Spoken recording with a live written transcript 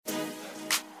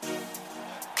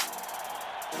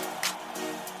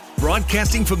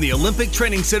Broadcasting from the Olympic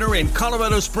Training Center in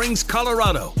Colorado Springs,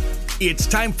 Colorado. It's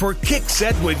time for Kick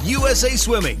Set with USA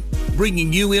Swimming,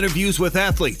 bringing you interviews with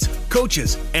athletes,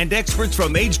 coaches, and experts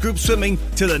from age group swimming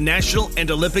to the national and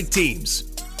Olympic teams.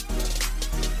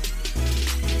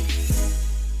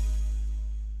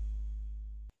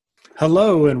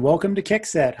 Hello and welcome to Kick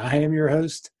Set. I am your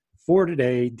host for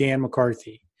today, Dan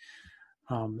McCarthy.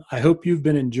 I hope you've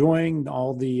been enjoying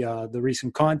all the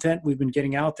recent content we've been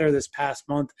getting out there this past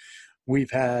month.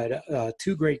 We've had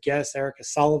two great guests, Erica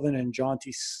Sullivan and John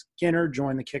T. Skinner,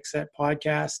 join the Kick Set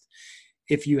podcast.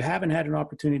 If you haven't had an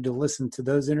opportunity to listen to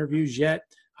those interviews yet,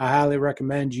 I highly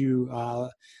recommend you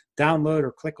download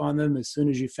or click on them as soon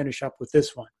as you finish up with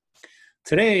this one.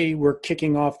 Today, we're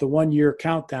kicking off the one-year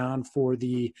countdown for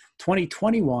the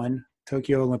 2021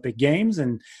 Tokyo Olympic Games,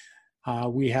 and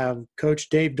we have Coach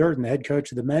Dave Durden, the head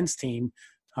coach of the men's team,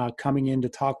 coming in to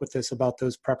talk with us about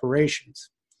those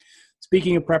preparations.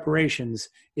 Speaking of preparations,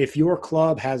 if your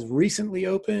club has recently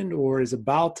opened or is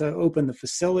about to open the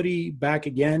facility back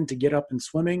again to get up and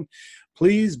swimming,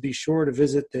 please be sure to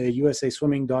visit the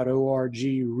usaswimming.org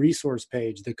resource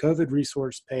page, the COVID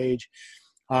resource page.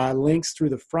 Links through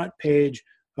the front page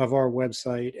of our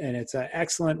website, and it's an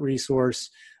excellent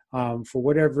resource for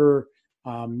whatever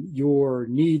your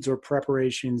needs or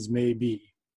preparations may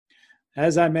be.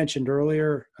 As I mentioned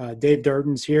earlier, Dave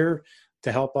Durden's here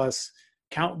to help us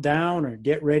count down or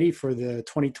get ready for the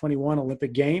 2021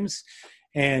 Olympic Games.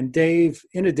 And Dave,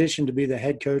 in addition to be the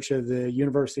head coach of the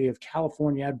University of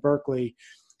California at Berkeley,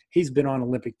 he's been on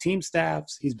Olympic team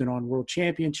staffs, he's been on World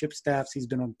Championship staffs, he's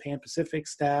been on Pan-Pacific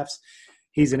staffs,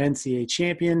 he's an NCAA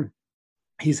champion,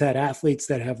 he's had athletes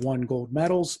that have won gold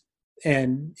medals.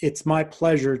 And it's my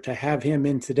pleasure to have him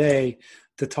in today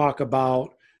to talk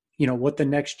about, what the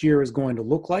next year is going to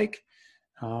look like,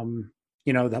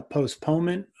 the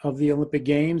postponement of the Olympic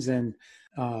Games and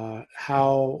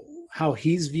how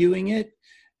he's viewing it.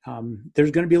 There's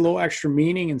going to be a little extra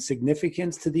meaning and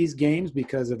significance to these games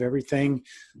because of everything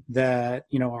that,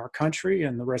 our country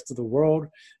and the rest of the world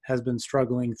has been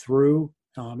struggling through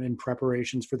in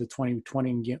preparations for the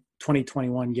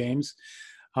 2021 games.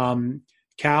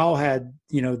 Cal had,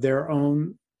 their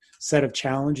own set of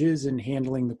challenges in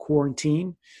handling the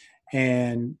quarantine,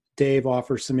 and Dave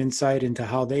offers some insight into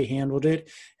how they handled it,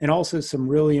 and also some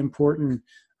really important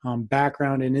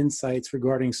background and insights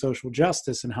regarding social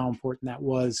justice and how important that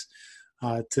was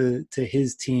to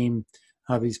his team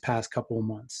these past couple of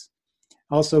months.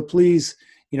 Also, please,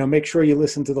 make sure you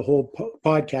listen to the whole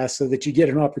podcast so that you get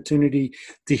an opportunity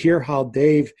to hear how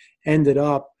Dave ended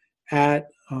up at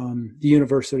the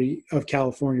University of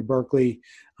California, Berkeley,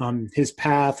 his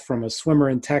path from a swimmer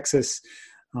in Texas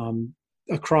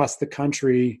across the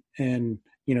country and,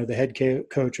 the head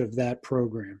coach of that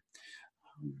program.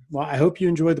 Well, I hope you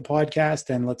enjoyed the podcast,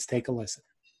 and let's take a listen.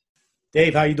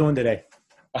 Dave, how you doing today?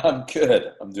 I'm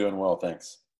good. I'm doing well,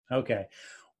 thanks. Okay.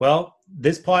 Well,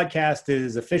 this podcast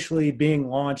is officially being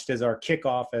launched as our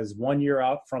kickoff as 1 year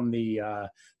out from the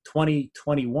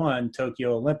 2021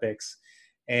 Tokyo Olympics.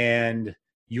 And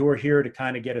you're here to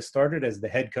kind of get us started as the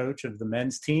head coach of the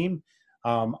men's team.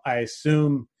 I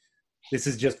assume this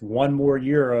is just one more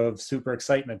year of super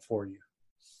excitement for you.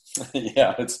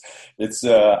 Yeah, it's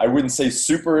I wouldn't say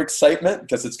super excitement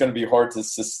because it's going to be hard to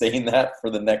sustain that for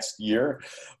the next year,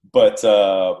 but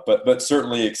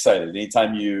certainly excited.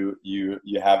 Anytime you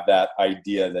have that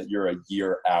idea that you're a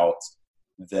year out,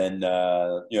 then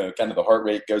kind of the heart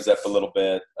rate goes up a little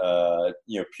bit,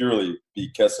 purely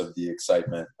because of the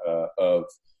excitement of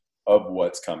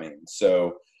what's coming.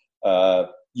 So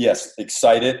yes,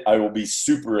 excited. I will be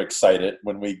super excited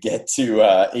when we get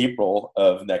to April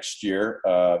of next year,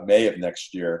 May of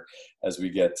next year, as we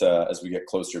get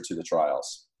closer to the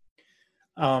trials.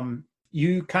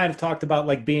 You kind of talked about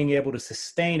like being able to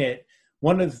sustain it.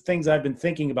 One of the things I've been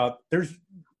thinking about, there's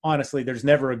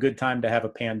never a good time to have a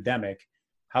pandemic.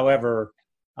 However,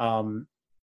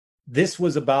 this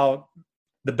was about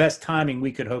the best timing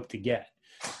we could hope to get.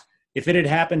 If it had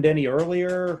happened any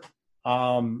earlier,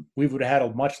 we would have had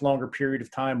a much longer period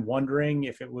of time wondering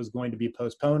if it was going to be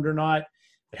postponed or not.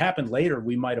 If it happened later,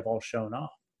 we might have all shown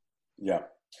up. Yeah.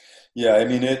 I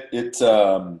mean,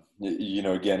 again,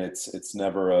 it's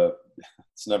never a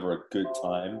good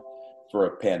time for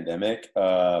a pandemic.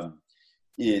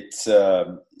 It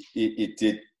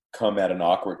did come at an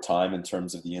awkward time in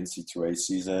terms of the NC2A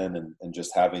season and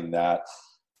just having that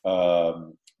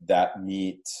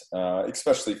meet,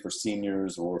 especially for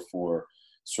seniors or for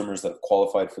swimmers that have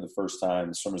qualified for the first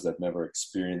time, swimmers that have never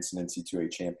experienced an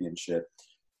NC2A championship,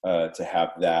 to have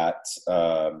that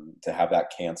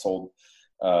canceled.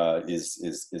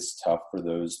 is tough for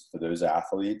those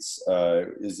athletes.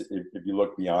 If you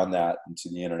look beyond that into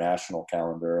the international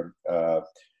calendar,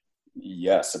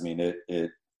 yes, I mean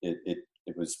it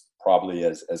was probably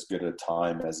as good a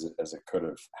time as it could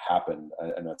have happened.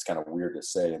 I know it's kind of weird to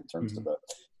say in terms of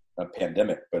a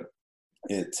pandemic, but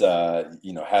it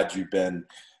had you been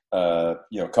a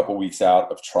couple weeks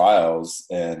out of trials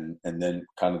and then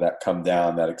kind of that come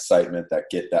down, that excitement,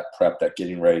 that prep, that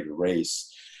getting ready to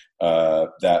race,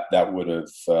 that would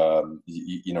have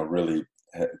really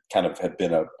kind of had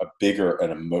been a bigger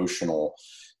and emotional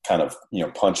kind of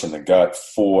punch in the gut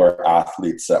for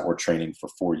athletes that were training for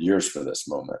 4 years for this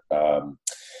moment.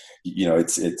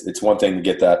 It's one thing to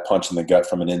get that punch in the gut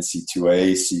from an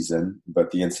NC2A season,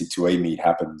 but the NC2A meet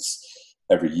happens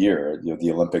every year.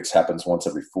 The Olympics happens once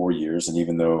every 4 years, and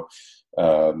even though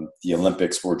the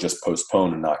Olympics were just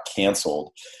postponed and not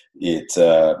canceled, it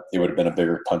would have been a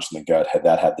bigger punch in the gut had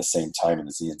that had the same timing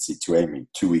as the NC2A meet,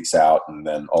 2 weeks out, and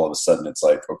then all of a sudden it's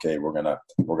like, okay, we're gonna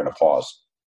pause.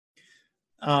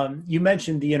 You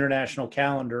mentioned the international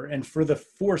calendar, and for the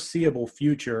foreseeable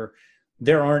future,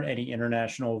 there aren't any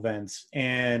international events,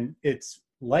 and it's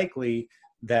likely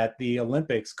that the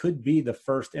Olympics could be the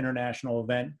first international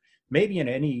event, maybe in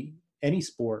any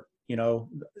sport,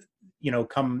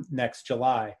 come next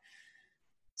July.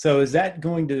 So is that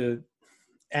going to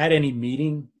add any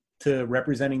meaning to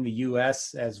representing the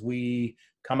U.S. as we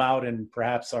come out in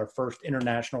perhaps our first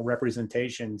international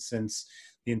representation since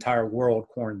the entire world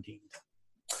quarantined?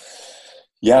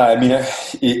 Yeah, I mean,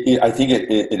 I think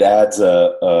it adds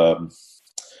a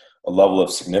level of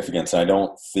significance. I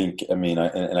don't think, I mean,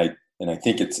 I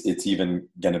think it's even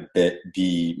going to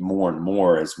be more and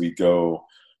more as we go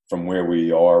from where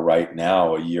we are right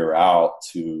now, a year out,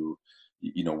 to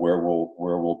where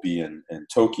we'll be in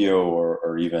Tokyo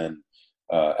or even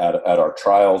at our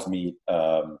trials meet.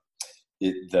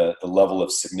 The level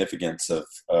of significance of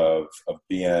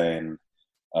being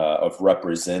of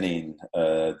representing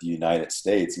the United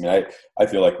States. I mean, I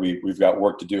feel like we've got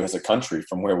work to do as a country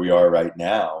from where we are right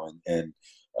now, and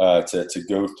to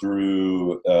go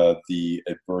through the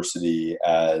adversity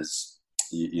as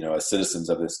as citizens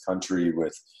of this country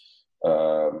with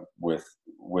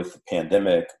the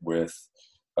pandemic, with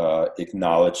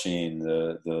acknowledging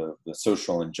the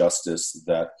social injustice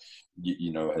that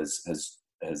has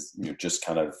just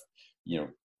kind of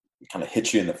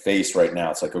hit you in the face right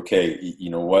now. It's like, okay, you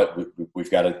know what,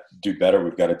 we've got to do better.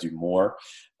 We've got to do more.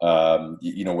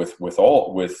 With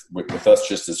us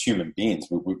just as human beings,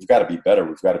 we've got to be better.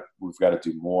 We've got to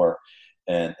do more,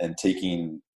 and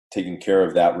taking care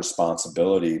of that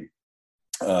responsibility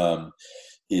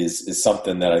is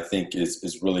something that I think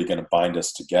is really going to bind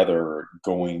us together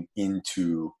going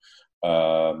into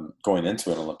an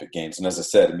Olympic Games. And as I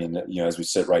said, I mean, as we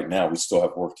sit right now, we still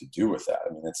have work to do with that.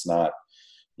 I mean, it's not,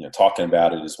 talking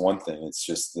about it is one thing. It's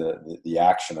just the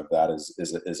action of that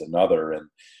is another. And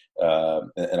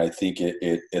I think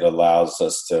it allows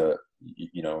us to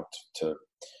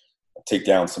take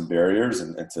down some barriers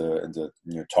and to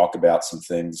talk about some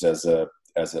things as a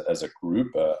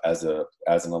group, as an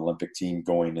Olympic team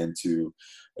going into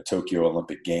a Tokyo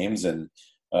Olympic Games. And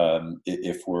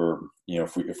if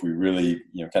we really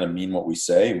kind of mean what we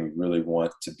say, and we really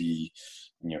want to be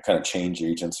kind of change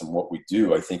agents in what we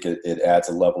do, I think it adds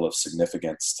a level of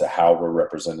significance to how we're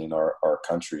representing our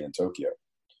country in Tokyo.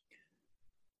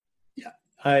 Yeah,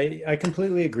 I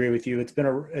completely agree with you. It's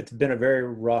been a very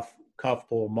rough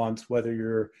couple of months, whether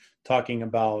you're talking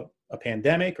about a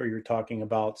pandemic or you're talking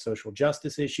about social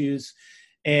justice issues.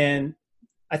 And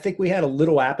I think we had a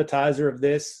little appetizer of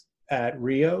this at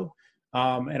Rio.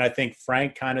 And I think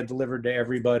Frank kind of delivered to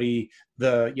everybody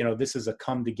this is a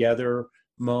come together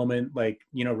moment,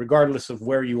 regardless of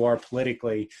where you are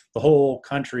politically, the whole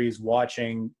country is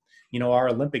watching, our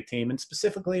Olympic team, and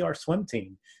specifically our swim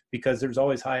team, because there's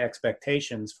always high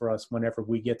expectations for us whenever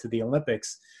we get to the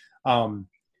Olympics.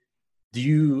 Do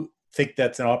you think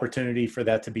that's an opportunity for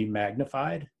that to be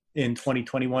magnified in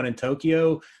 2021 in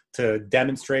Tokyo, to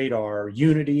demonstrate our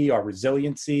unity, our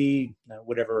resiliency,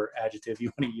 whatever adjective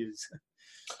you want to use?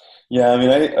 Yeah, I mean,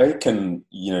 I can,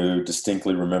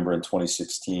 distinctly remember in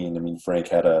 2016, I mean, Frank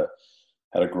had a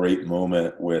great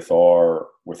moment with our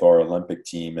Olympic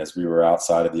team as we were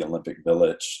outside of the Olympic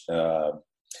Village,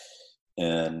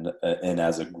 and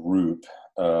as a group,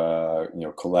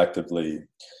 collectively,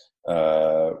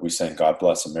 we sang "God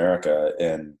Bless America,"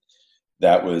 and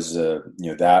that was a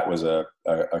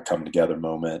come together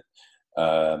moment.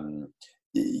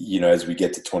 As we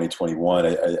get to 2021,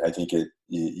 I think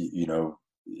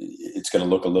it's going to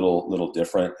look a little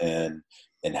different, and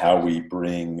how we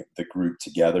bring the group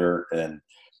together. And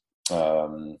I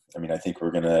mean, I think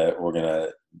we're gonna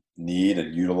need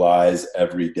and utilize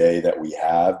every day that we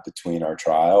have between our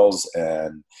trials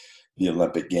and the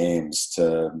Olympic Games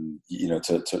to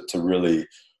really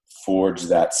forge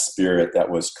that spirit that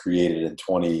was created in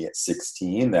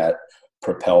 2016 that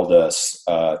propelled us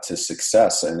to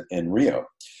success in Rio.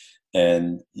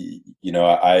 And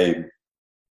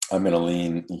I'm going to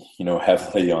lean,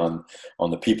 heavily on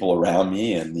the people around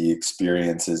me and the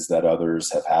experiences that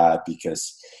others have had,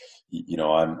 because,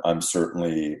 I'm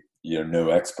certainly, no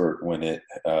expert when it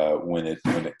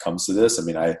comes to this. I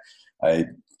mean,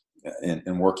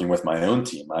 in working with my own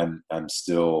team, I'm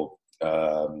still,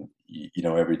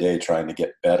 every day trying to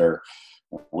get better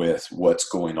with what's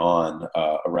going on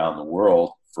around the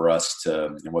world for us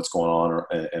and what's going on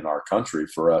in our country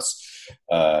for us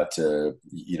to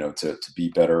be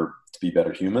better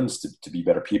humans, to be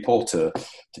better people, to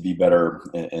be better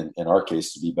in our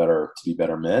case, to be better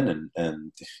men,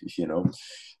 and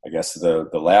I guess the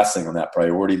last thing on that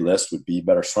priority list would be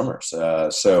better swimmers. I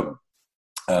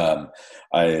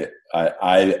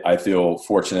feel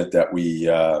fortunate that we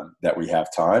have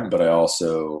time, but I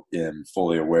also am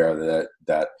fully aware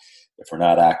that if we're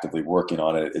not actively working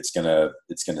on it, it's gonna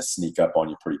sneak up on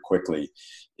you pretty quickly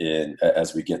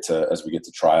as we get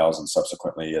to trials, and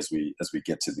subsequently as we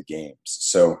get to the games.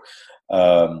 So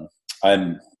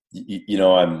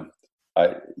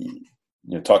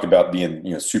talk about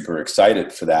being super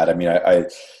excited for that. I mean,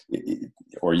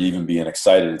 or even being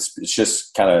excited, it's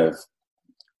just kind of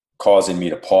causing me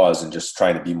to pause and just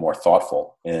trying to be more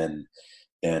thoughtful and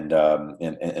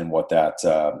what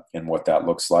that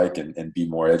looks like, and be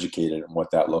more educated in what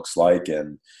that looks like,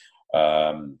 and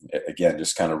again,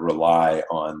 just kind of rely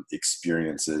on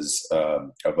experiences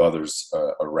of others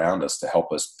around us to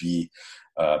help us be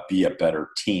a better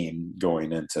team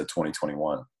going into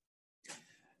 2021.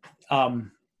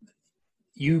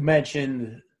 You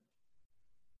mentioned,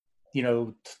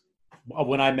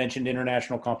 when I mentioned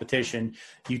international competition,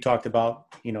 you talked about,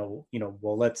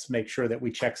 well, let's make sure that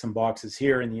we check some boxes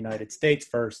here in the United States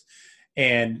first.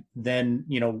 And then,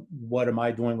 what am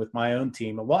I doing with my own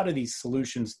team? A lot of these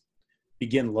solutions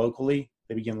begin locally.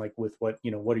 They begin like with what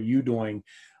are you doing?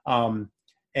 And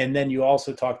then you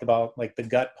also talked about like the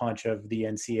gut punch of the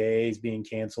NCAAs being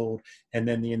canceled, and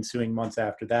then the ensuing months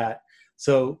after that.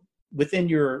 So within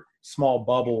your small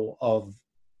bubble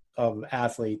of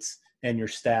athletes and your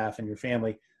staff and your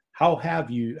family, how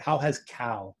has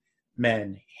Cal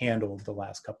Men handled the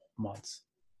last couple of months?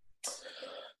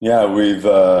 Yeah, we've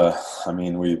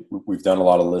done a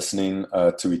lot of listening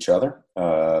to each other.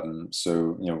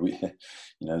 So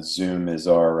Zoom is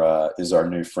our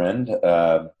new friend.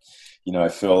 I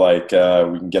feel like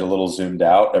we can get a little zoomed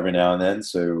out every now and then.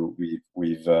 So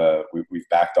we've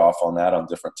backed off on that on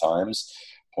different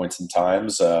points in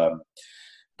times.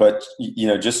 But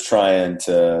just trying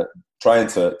to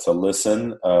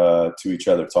listen to each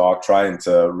other talk, trying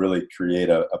to really create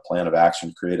a plan of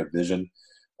action, create a vision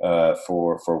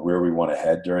for where we want to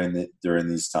head during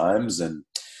these times, and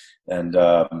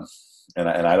I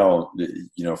don't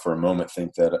for a moment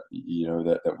think that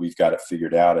that we've got it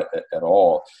figured out at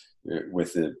all,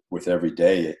 with every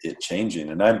day it changing.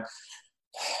 And I'm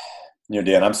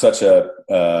Dan, I'm such a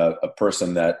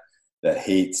person that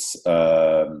hates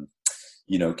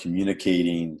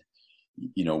communicating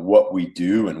what we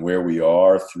do and where we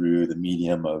are through the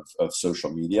medium of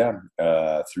social media,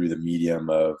 through the medium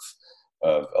of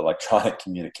electronic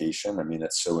communication. I mean,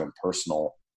 it's so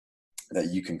impersonal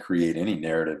that you can create any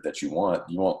narrative that you want.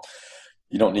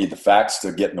 You don't need the facts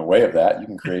to get in the way of that. You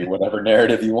can create whatever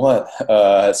narrative you want.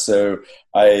 So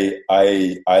I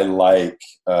like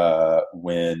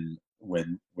when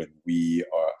we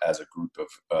are, as a group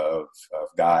of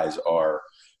guys, are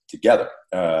together,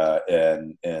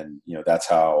 and that's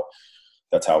how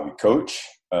we coach.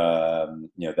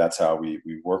 That's how we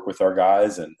work with our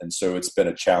guys, and so it's been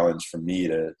a challenge for me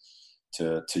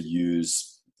to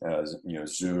use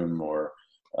Zoom or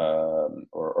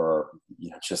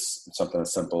just something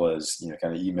as simple as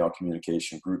kind of email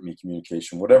communication, group me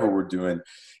communication, whatever we're doing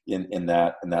in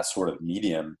that sort of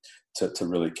medium to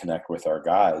really connect with our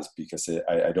guys, because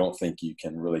I don't think you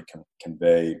can really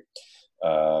convey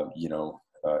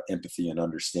empathy and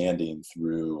understanding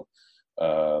through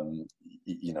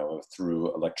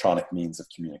through electronic means of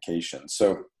communication.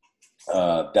 So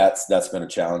that's been a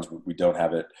challenge. We don't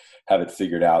have it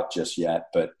figured out just yet,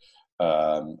 but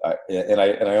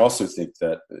I also think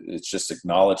that it's just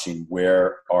acknowledging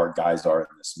where our guys are in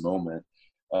this moment,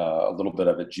 a little bit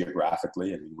of it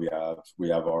geographically. I mean, we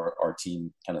have our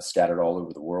team kind of scattered all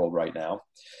over the world right now,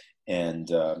 and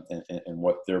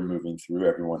what they're moving through.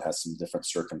 Everyone has some different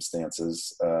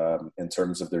circumstances in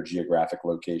terms of their geographic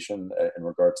location in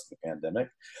regards to the pandemic,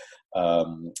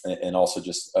 and also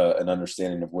just an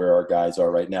understanding of where our guys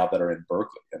are right now that are in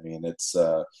Berkeley. I mean, it's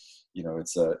a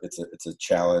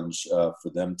challenge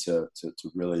for them to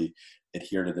really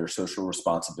adhere to their social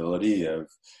responsibility of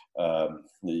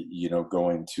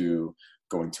going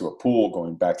to a pool,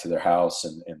 going back to their house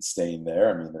and staying there.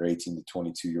 I mean, they're 18 to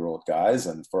 22-year-old guys.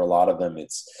 And for a lot of them,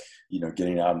 it's,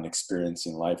 getting out and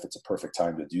experiencing life. It's a perfect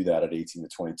time to do that at 18 to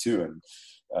 22. And,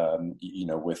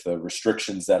 with the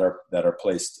restrictions that are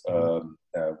placed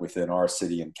within our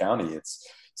city and county, it's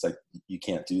like, you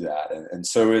can't do that. And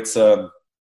so it's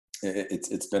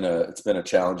been a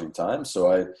challenging time.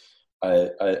 So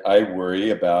I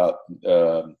worry about,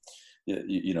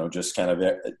 just kind of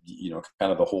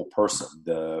the whole person,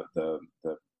 the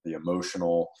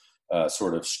emotional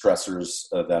sort of stressors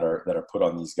that are put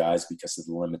on these guys because of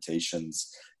the limitations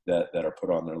that are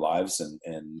put on their lives,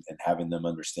 and having them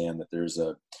understand that there's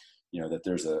a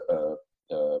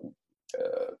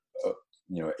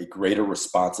greater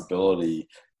responsibility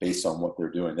based on what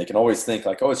they're doing. They can always think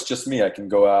like, oh, it's just me. I can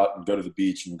go out and go to the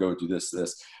beach and go do this,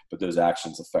 but those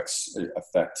actions affect so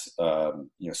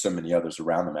many others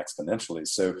around them exponentially.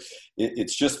 So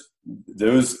it's just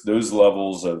those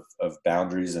levels of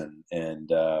boundaries and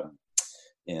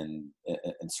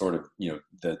sort of,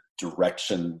 the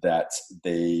direction that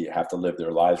they have to live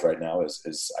their lives right now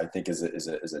is I think is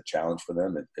a challenge for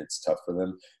them. It's tough for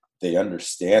them. They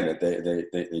understand it. They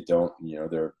don't,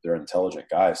 they're intelligent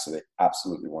guys, so they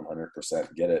absolutely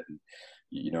 100% get it. And,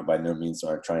 by no means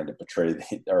are trying to portray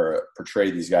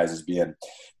these guys as being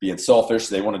selfish.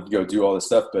 They want to go do all this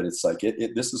stuff, but it's like,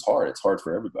 this is hard. It's hard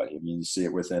for everybody. I mean, you see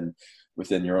it within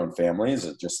your own families.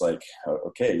 It's just like,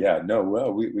 okay, yeah, no,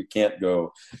 well, we can't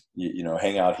go,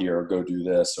 hang out here or go do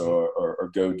this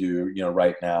or go do,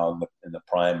 right now in the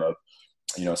prime of,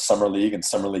 summer league and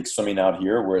summer league swimming out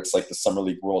here, where it's like the summer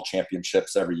league world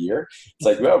championships every year. It's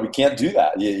like, well, we can't do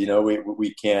that.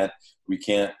 We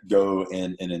can't go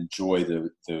and enjoy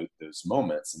those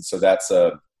moments. And so that's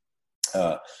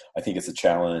I think it's a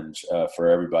challenge for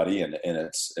everybody, and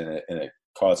it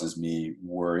causes me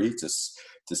worry to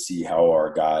see how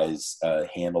our guys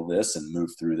handle this and move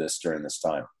through this during this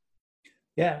time.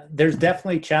 Yeah, there's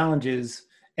definitely challenges.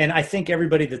 And I think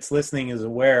everybody that's listening is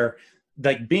aware,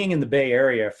 like being in the Bay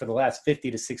Area for the last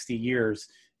 50 to 60 years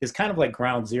is kind of like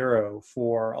ground zero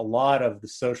for a lot of the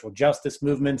social justice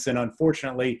movements. And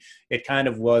unfortunately, it kind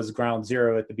of was ground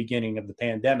zero at the beginning of the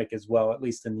pandemic as well, at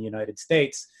least in the United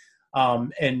States.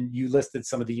 And you listed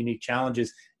some of the unique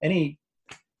challenges. Any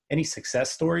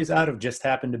success stories out of just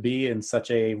happened to be in such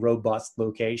a robust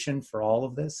location for all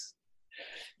of this?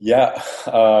 Yeah.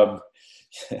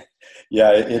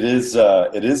 Yeah, it is a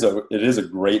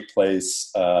great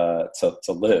place to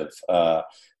live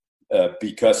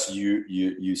because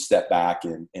you step back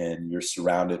and you're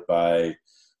surrounded by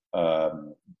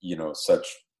such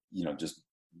just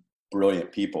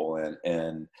brilliant people,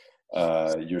 and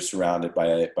you're surrounded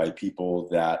by people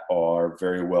that are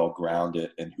very well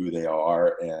grounded in who they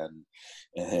are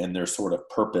and their sort of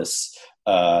purpose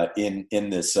in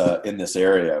this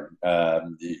area.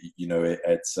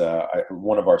 It's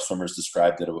one of our swimmers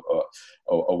described it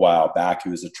a while back,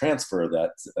 who was a transfer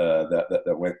that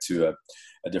went to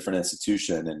a different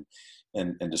institution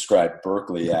and described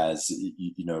Berkeley as the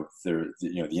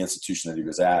institution that he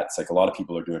was at. It's like a lot of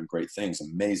people are doing great things,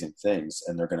 amazing things,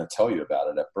 and they're going to tell you about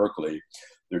it. At Berkeley,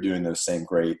 they're doing those same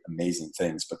great, amazing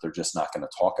things, but they're just not going to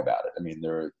talk about it. I mean,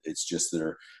 they're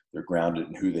grounded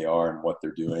in who they are and what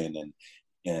they're doing,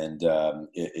 and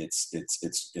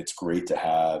it's great to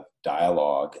have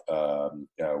dialogue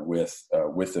with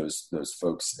those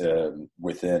folks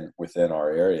within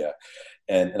our area,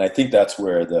 and I think that's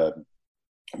where the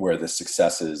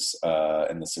successes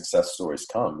and the success stories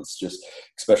come. It's just,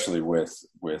 especially with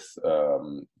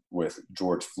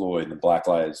George Floyd and the Black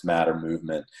Lives Matter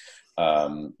movement,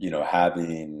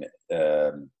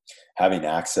 having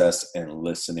access and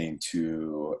listening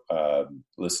to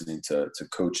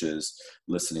coaches,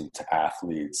 listening to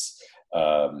athletes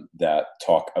that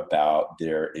talk about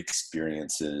their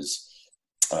experiences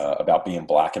about being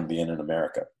Black and being in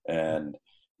America, and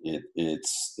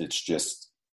it's just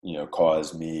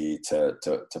caused me to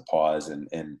pause and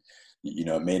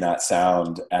it may not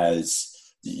sound as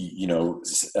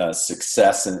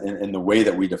success in the way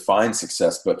that we define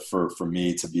success, but for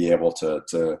me to be able to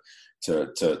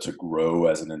grow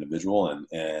as an individual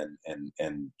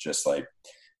and just like,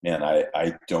 man,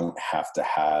 I don't have to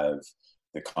have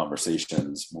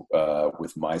conversations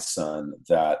with my son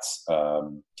that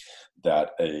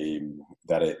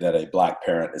a black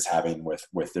parent is having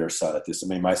with their son at this. I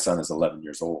mean, my son is 11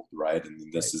 years old, right?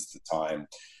 And this is the time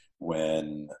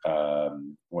when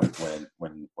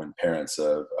parents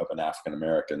of an African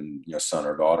American, son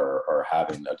or daughter are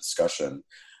having a discussion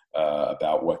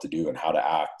about what to do and how to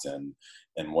act and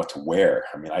what to wear.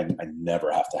 I mean, I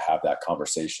never have to have that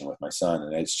conversation with my son,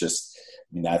 and it's just,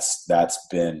 I mean, that's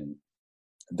been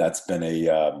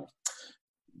a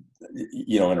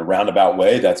in a roundabout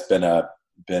way, that's been a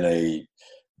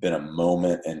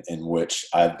moment in which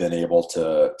I've been able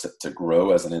to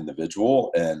grow as an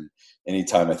individual. And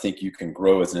anytime I think you can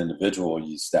grow as an individual,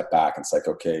 you step back and it's like,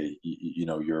 okay,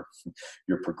 you're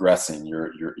progressing,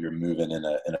 you're moving in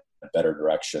a better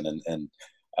direction. And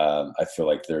I feel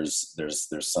like there's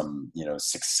some,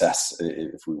 success,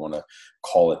 if we want to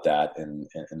call it that, in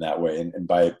that way. And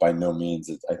by no means,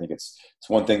 I think it's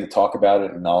one thing to talk about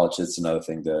it, acknowledge it. It's another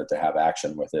thing to have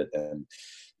action with it. And,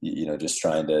 just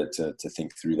trying to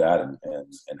think through that and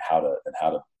how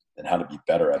to be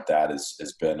better at that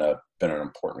has been an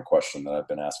important question that I've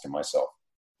been asking myself.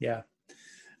 Yeah.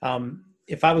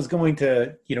 If I was going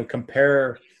to,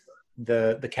 compare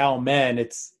the Cal men,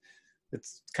 it's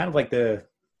kind of like the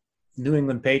New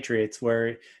England Patriots,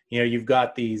 where, you've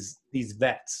got these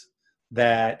vets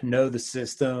that know the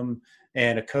system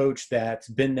and a coach that's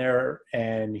been there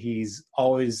and he's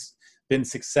always been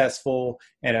successful,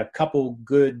 and a couple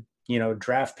good,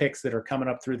 draft picks that are coming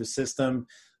up through the system.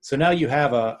 So now you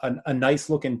have a nice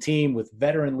looking team with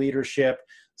veteran leadership,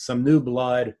 some new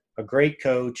blood, a great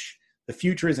coach. The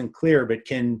future isn't clear, but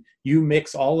can you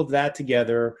mix all of that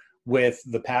together with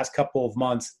the past couple of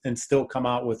months and still come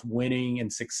out with winning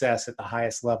and success at the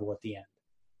highest level at the end?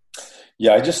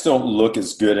 Yeah, I just don't look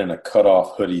as good in a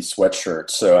cutoff hoodie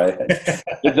sweatshirt. So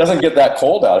it doesn't get that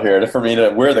cold out here for me to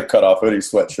wear the cutoff hoodie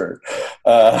sweatshirt.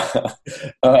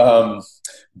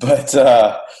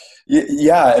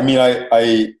 Yeah, I mean,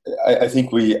 I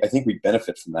think we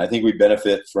benefit from that. I think we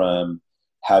benefit from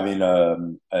having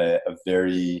a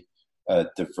very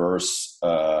diverse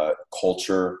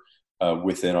culture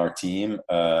within our team,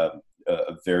 a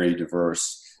very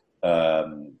diverse,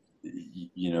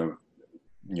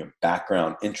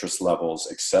 background, interest levels,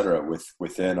 et cetera,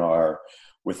 within our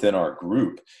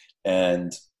group.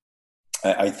 And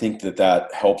I think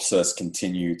that helps us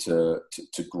continue to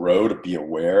grow, to be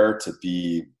aware, to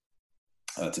be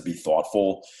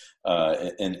thoughtful.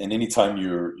 And anytime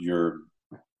you're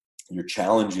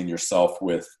challenging yourself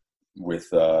with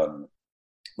the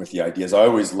ideas. I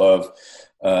always love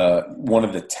one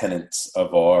of the tenets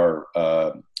of our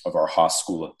Haas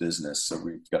School of Business. So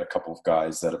we've got a couple of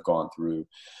guys that have gone through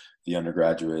the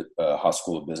undergraduate Haas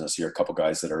School of Business here, a couple of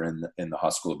guys that are in the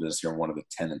Haas School of Business here. And one of the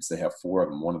tenets, they have 4 of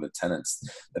them. One of the tenets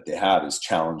that they have is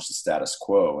challenge the status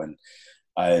quo. And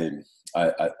I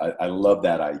love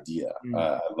that idea.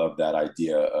 I love that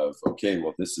idea of, okay,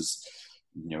 well, this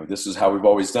is how we've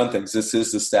always done things. This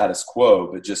is the status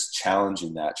quo, but just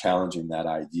challenging that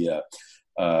idea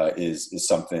is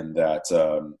something that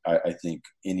I think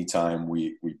anytime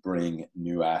we bring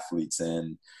new athletes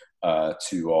in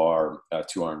to our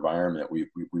environment, we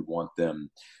want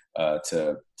them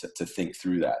to think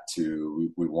through that. We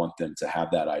want them to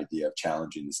have that idea of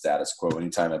challenging the status quo.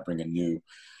 Anytime I bring a new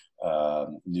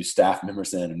staff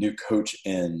members in, a new coach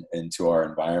into our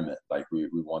environment, like we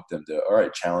want them to, all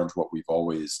right, challenge what we've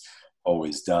always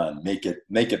done, make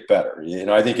it better.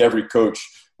 I think every coach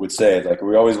would say, like,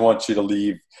 we always want you to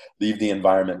leave the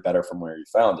environment better from where you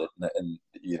found it. And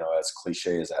as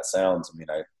cliche as that sounds, I mean,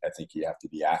 I think you have to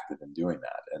be active in doing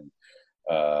that. And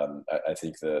I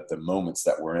think the moments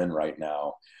that we're in right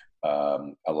now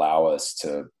allow us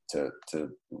to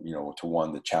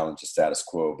one, to challenge the status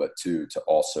quo, but 2, to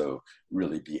also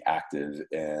really be active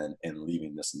and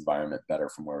leaving this environment better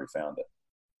from where we found it.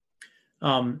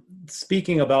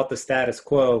 Speaking about the status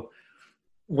quo,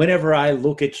 whenever I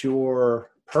look at your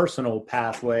personal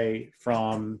pathway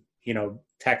from,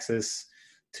 Texas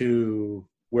to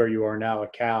where you are now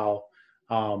at Cal,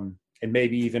 and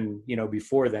maybe even,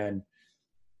 before then,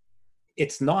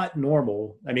 it's not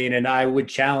normal. I mean, and I would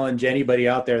challenge anybody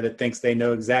out there that thinks they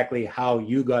know exactly how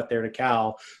you got there to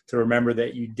Cal to remember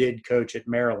that you did coach at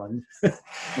Maryland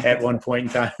at one point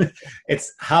in time.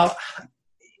 It's how,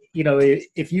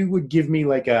 if you would give me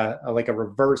like a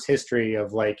reverse history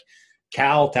of like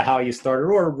Cal to how you started,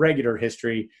 or regular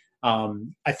history,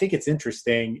 I think it's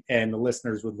interesting, and the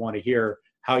listeners would want to hear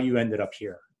how you ended up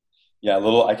here. Yeah,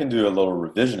 I can do a little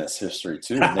revisionist history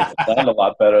too, and make it sound a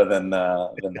lot better than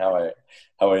how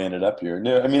I ended up here.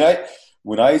 No, I mean,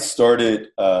 when I started,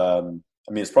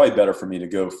 mean, it's probably better for me to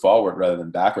go forward rather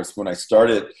than backwards. When I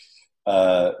started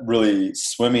really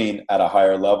swimming at a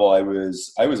higher level, I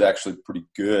was actually pretty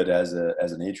good as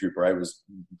an age grouper. I was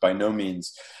by no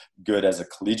means good as a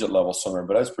collegiate level swimmer,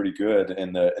 but I was pretty good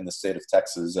in the state of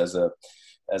Texas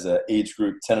as a age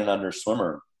group 10 and under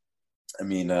swimmer. I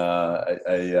mean,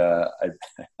 I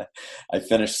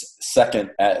finished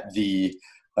second at the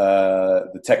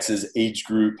Texas age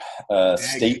group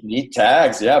state meet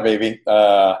tags. Yeah, baby.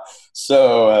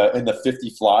 So in the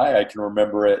 50 fly, I can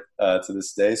remember it to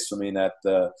this day, swimming at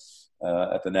the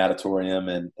natatorium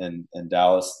in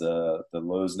Dallas, the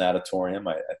Lowe's Natatorium.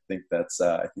 I think I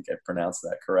pronounced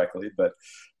that correctly, but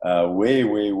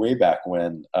way back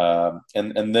when.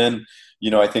 And then,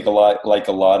 I think a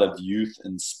lot of youth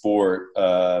in sport,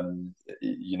 kind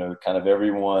of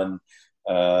everyone,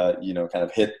 kind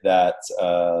of hit that,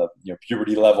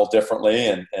 puberty level differently,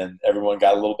 and everyone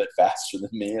got a little bit faster than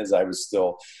me as I was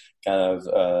still kind of,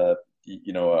 a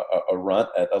runt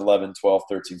at 11, 12,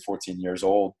 13, 14 years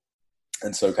old.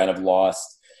 And so kind of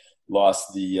lost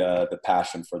the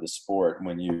passion for the sport.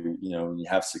 When when you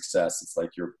have success, it's like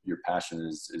your passion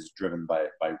is driven by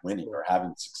winning or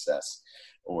having success,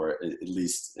 or at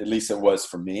least it was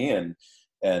for me.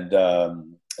 And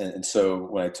so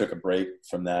when I took a break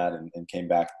from that and came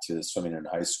back to swimming in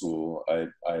high school,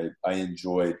 I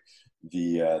enjoyed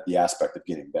the aspect of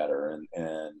getting better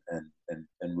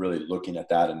and really looking at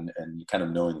that and kind of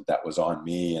knowing that was on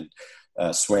me. And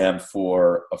swam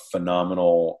for a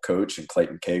phenomenal coach in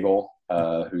Clayton Cagle,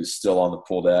 who's still on the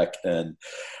pool deck. And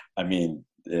I mean,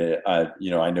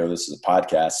 I know this is a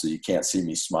podcast, so you can't see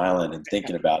me smiling and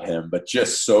thinking about him, but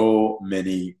just so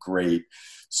many great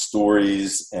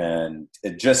stories, and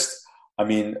it just, I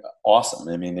mean, awesome.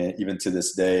 I mean, even to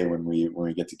this day, when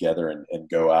we get together and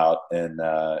go out and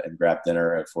grab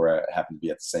dinner, if we happen to be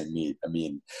at the same meet, I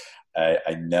mean,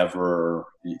 I never,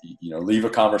 leave a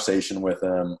conversation with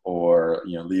him or,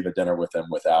 leave a dinner with him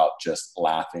without just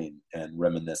laughing and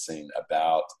reminiscing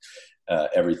about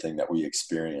everything that we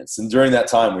experienced. And during that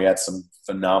time, we had some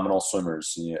phenomenal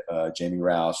swimmers, Jamie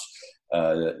Roush,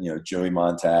 Joey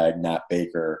Montag, Nat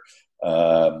Baker,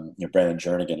 Brandon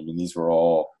Jernigan. I mean, these were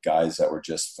all guys that were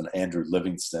just Andrew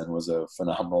Livingston was a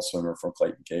phenomenal swimmer from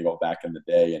Clayton Cagle back in the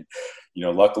day. And,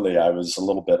 luckily I was a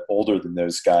little bit older than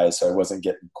those guys, so I wasn't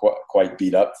getting quite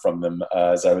beat up from them.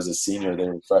 As I was a senior, they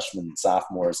were freshmen and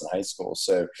sophomores in high school.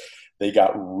 So they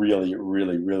got really,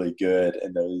 really, really good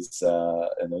in those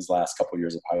last couple of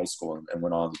years of high school and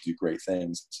went on to do great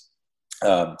things.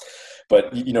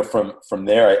 But from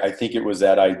there, I think it was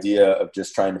that idea of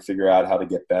just trying to figure out how to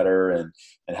get better and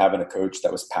having a coach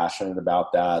that was passionate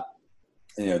about that.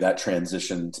 That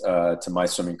transitioned to my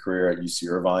swimming career at UC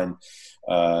Irvine,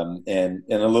 and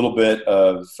a little bit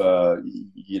of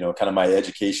kind of my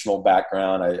educational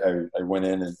background. I went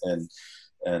in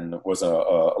and was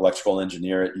a electrical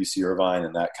engineer at UC Irvine,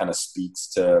 and that kind of speaks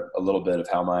to a little bit of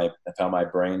how my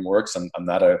brain works. I'm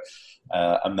not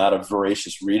a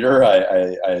voracious reader.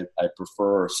 I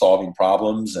prefer solving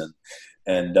problems,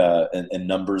 and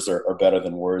numbers are better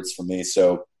than words for me.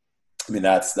 So, I mean,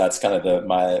 that's kind of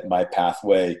my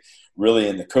pathway really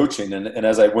in the coaching. And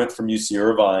as I went from UC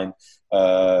Irvine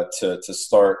to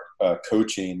start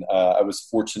coaching, I was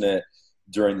fortunate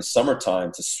during the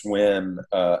summertime to swim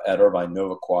at Irvine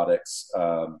Nova Aquatics,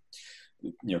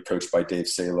 coached by Dave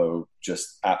Salo,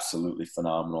 just absolutely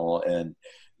phenomenal, and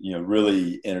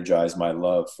really energized my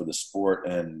love for the sport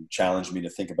and challenged me to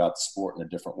think about the sport in a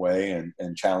different way,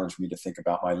 and challenged me to think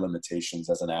about my limitations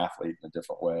as an athlete in a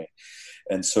different way.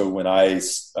 And so when I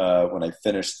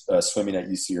finished swimming at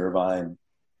UC Irvine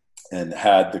and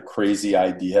had the crazy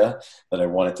idea that I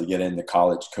wanted to get into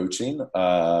college coaching,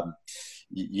 and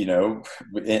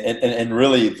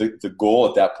really the goal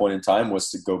at that point in time was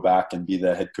to go back and be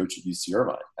the head coach at UC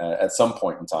Irvine at some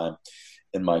point in time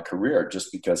in my career, just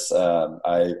because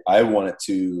I wanted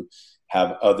to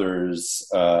have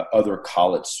other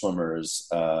college swimmers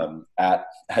at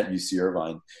UC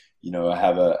Irvine,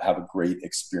 have a great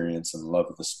experience and love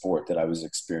of the sport that I was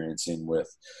experiencing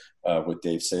with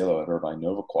Dave Salo at Irvine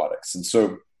Nova Aquatics. And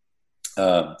so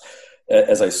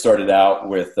as I started out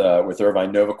with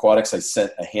Irvine Nova Aquatics, I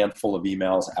sent a handful of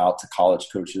emails out to college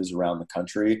coaches around the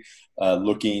country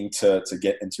looking to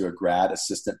get into a grad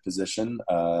assistant position.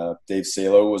 Dave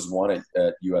Salo was one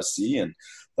at USC, and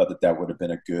thought that would have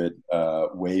been a good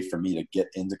way for me to get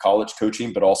into college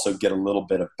coaching, but also get a little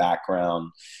bit of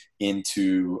background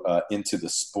into the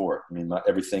sport. I mean, not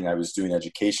everything I was doing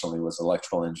educationally was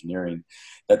electrical engineering.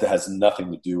 That has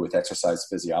nothing to do with exercise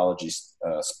physiology,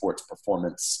 sports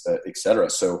performance, et cetera.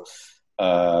 So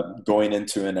going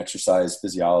into an exercise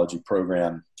physiology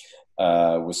program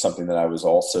was something that I was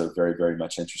also very, very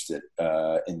much interested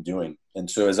in doing. And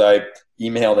so as I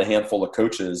emailed a handful of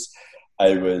coaches,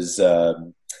 I was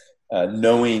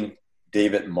knowing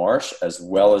David Marsh as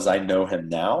well as I know him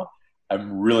now.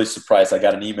 I'm really surprised I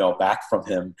got an email back from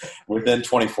him within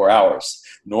 24 hours.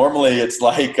 Normally it's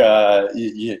like,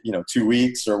 2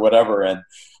 weeks or whatever. And,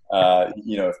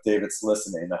 if David's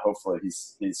listening, hopefully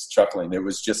he's chuckling. It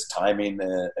was just timing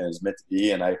and it was meant to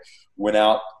be. And I went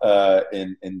out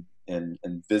and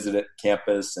visited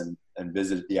campus and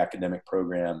visited the academic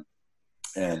program.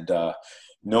 And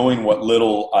knowing what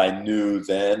little I knew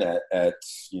then at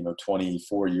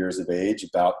 24 years of age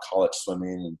about college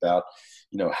swimming and about,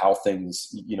 how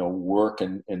things, work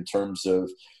in terms of,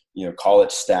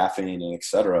 college staffing and et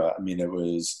cetera. I mean, it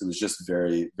was just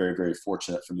very, very, very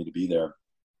fortunate for me to be there.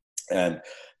 And,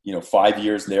 5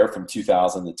 years there from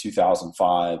 2000 to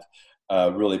 2005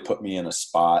 really put me in a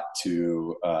spot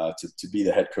to be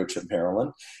the head coach at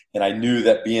Maryland. And I knew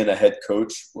that being a head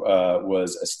coach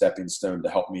was a stepping stone to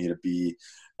help me to be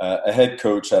a head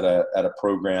coach at a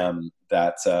program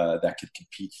that could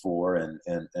compete for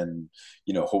and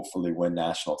hopefully win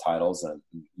national titles. And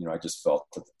I just felt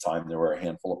at the time there were a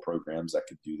handful of programs that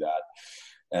could do that.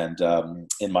 And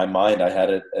in my mind, I had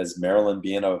it as Maryland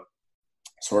being a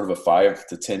sort of a 5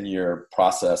 to 10 year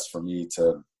process for me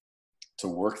to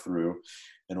work through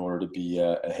in order to be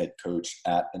a head coach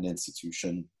at an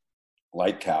institution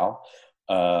like Cal.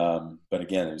 But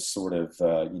again, it was sort of,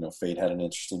 fate had an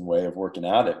interesting way of working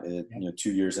out.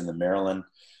 2 years into Maryland,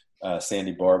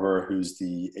 Sandy Barber, who's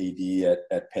the AD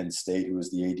at Penn State, who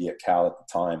was the AD at Cal at the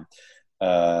time,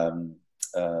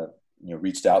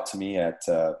 reached out to me at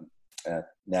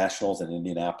Nationals in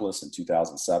Indianapolis in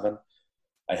 2007.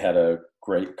 I had a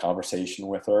great conversation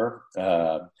with her.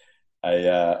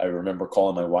 I remember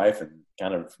calling my wife and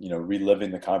kind of,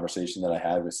 reliving the conversation that I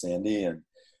had with Sandy and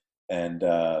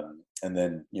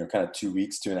then, kind of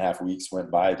 2.5 weeks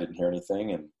went by. I didn't hear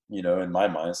anything. And, in my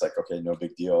mind, it's like, okay, no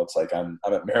big deal. It's like, I'm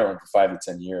at Maryland for 5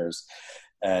 to 10 years.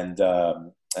 And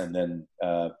then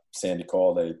Sandy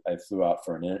called, I flew out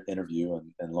for an interview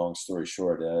and long story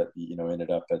short,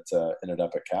 ended up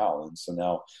at Cal. And so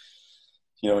now,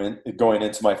 going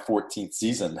into my 14th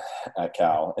season at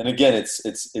Cal. And again,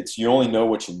 it's you only know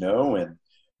what you know. And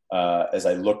as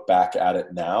I look back at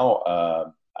it now,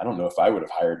 I don't know if I would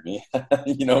have hired me,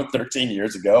 13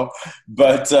 years ago,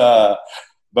 but I'm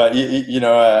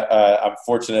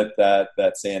fortunate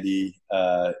that Sandy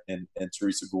and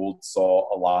Teresa Gould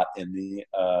saw a lot in me,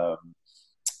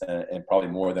 and probably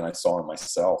more than I saw in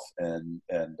myself, and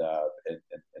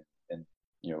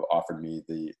offered me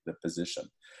the position.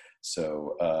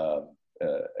 So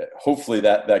hopefully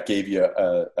that gave you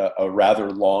a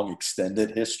rather long,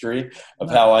 extended history of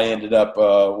how I ended up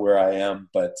where I am.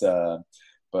 But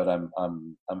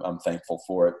I'm thankful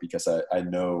for it because I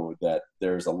know that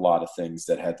there's a lot of things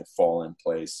that had to fall in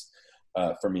place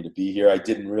for me to be here. I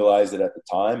didn't realize it at the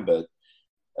time, but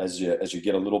as you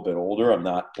get a little bit older, I'm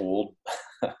not old.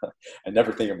 I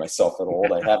never think of myself as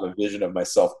old. I have a vision of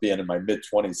myself being in my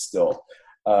mid-20s still.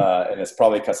 And it's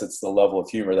probably because it's the level of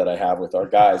humor that I have with our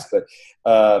guys. But,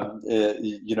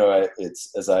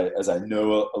 it's as I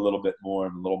know a little bit more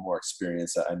and a little more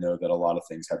experience, I know that a lot of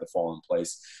things had to fall in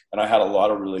place. And I had a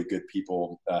lot of really good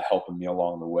people helping me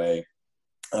along the way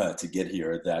to get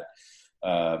here that,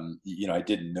 I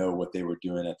didn't know what they were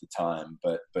doing at the time.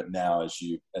 But now as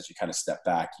you kind of step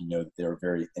back, that they were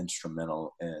very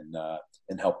instrumental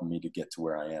in helping me to get to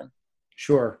where I am.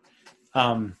 Sure.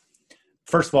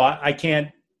 First of all,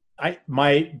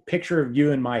 my picture of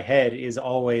you in my head is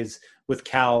always with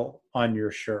Cal on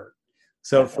your shirt.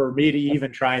 So for me to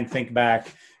even try and think back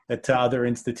to other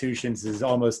institutions is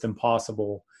almost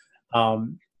impossible.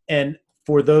 And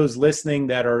for those listening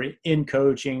that are in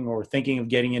coaching or thinking of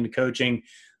getting into coaching,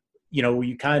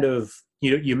 you kind of,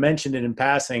 you mentioned it in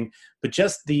passing, but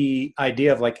just the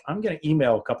idea of like, I'm going to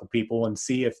email a couple people and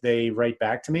see if they write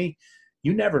back to me.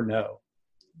 You never know.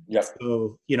 Yes.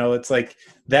 So, it's like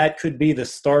that could be the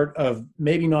start of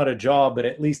maybe not a job, but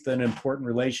at least an important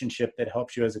relationship that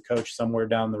helps you as a coach somewhere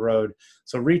down the road.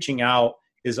 So reaching out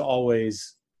is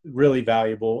always really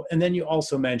valuable. And then you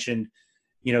also mentioned,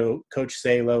 Coach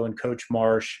Salo and Coach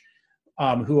Marsh,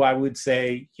 who I would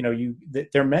say,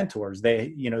 they're mentors.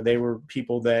 They were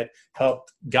people that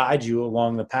helped guide you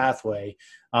along the pathway.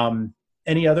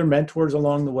 Any other mentors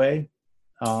along the way?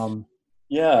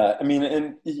 Yeah, I mean,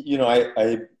 and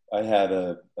I had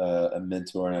a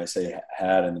mentor, and I say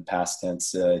had in the past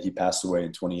tense. He passed away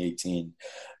in 2018.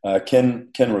 Ken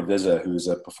Ravizza, who's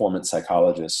a performance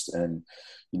psychologist, and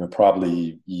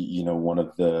probably one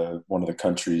of the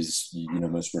country's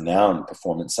most renowned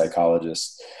performance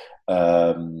psychologists.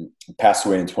 passed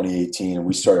away in 2018, and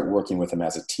we started working with him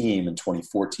as a team in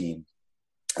 2014.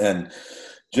 And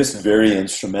just very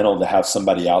instrumental to have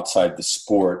somebody outside the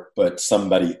sport, but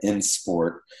somebody in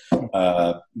sport,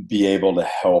 be able to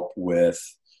help with,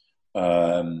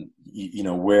 where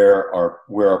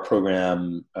our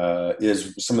program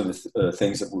is, some of the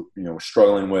things that we're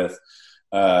struggling with,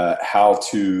 how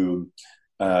to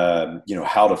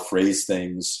phrase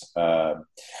things,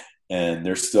 and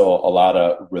there's still a lot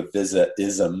of revisit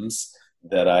isms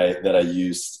that I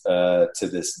use to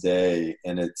this day,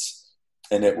 and it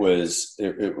was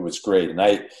great, and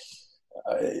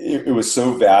it was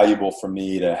so valuable for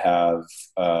me to have,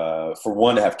 for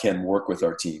one, to have Ken work with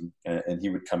our team, and he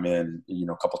would come in,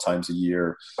 a couple times a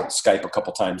year, Skype a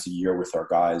couple times a year with our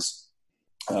guys.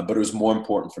 But it was more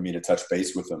important for me to touch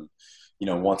base with him,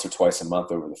 once or twice a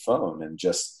month over the phone, and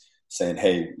just saying,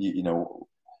 hey,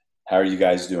 how are you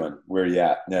guys doing? Where are you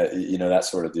at? That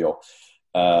sort of deal.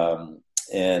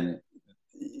 And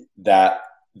that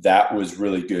was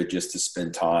really good, just to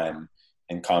spend time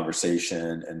in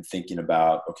conversation and thinking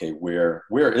about, okay,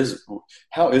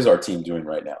 how is our team doing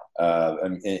right now?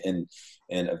 And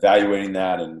evaluating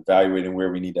that, and evaluating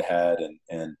where we need to head,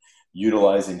 and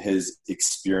utilizing his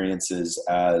experiences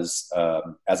as a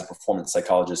performance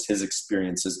psychologist, his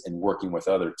experiences in working with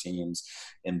other teams,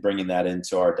 and bringing that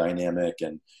into our dynamic,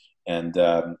 and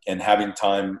having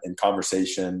time and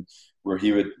conversation where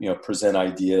he would, present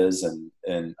ideas,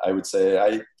 and I would say,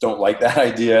 I don't like that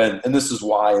idea, and this is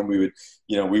why, and we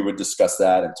would discuss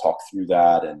that and talk through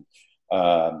that, and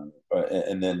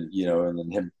then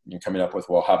him coming up with,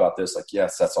 well, how about this? Like,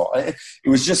 yes, that's all. It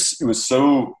was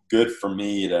so good for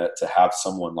me to have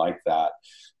someone like that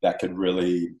could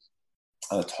really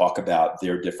talk about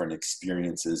their different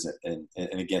experiences, and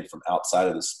again, from outside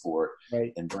of the sport,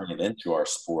 right, and bring it into our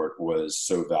sport was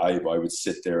so valuable. I would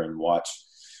sit there and watch.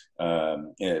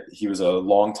 He was a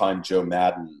longtime Joe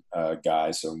Madden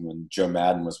guy. So when Joe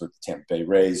Madden was with the Tampa Bay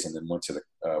Rays, and then went to the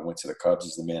Cubs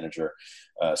as the manager.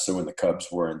 So when the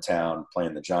Cubs were in town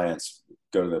playing the Giants,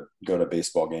 go to a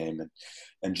baseball game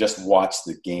and just watch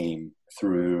the game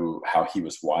through how he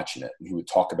was watching it. And he would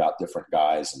talk about different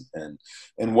guys and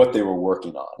what they were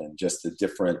working on, and just the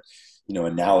different,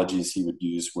 analogies he would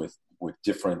use with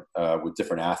different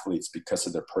athletes because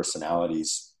of their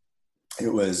personalities.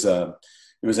 It was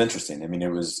interesting. I mean, it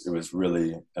was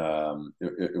really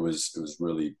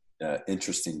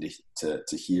interesting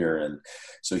to hear, and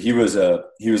so he was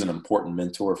an important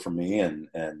mentor for me, and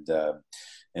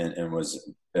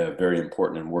was very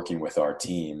important in working with our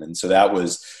team. And so that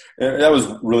was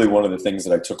really one of the things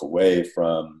that I took away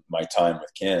from my time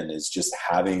with Ken, is just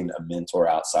having a mentor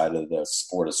outside of the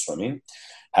sport of swimming.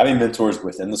 Having mentors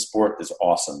within the sport is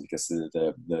awesome, because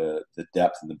the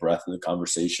depth and the breadth of the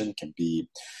conversation can be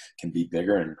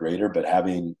bigger and greater. But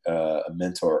having a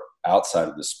mentor outside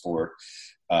of the sport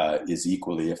is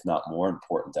equally, if not more,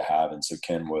 important to have. And so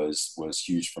Ken was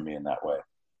huge for me in that way.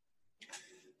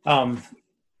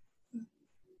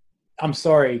 I'm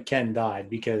sorry Ken died,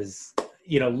 because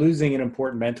losing an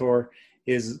important mentor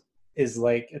is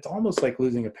like, it's almost like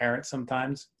losing a parent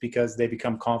sometimes, because they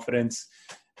become confidence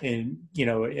in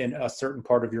a certain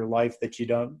part of your life that you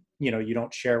don't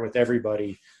share with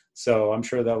everybody. So I'm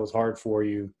sure that was hard for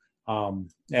you. And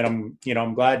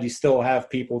I'm glad you still have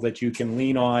people that you can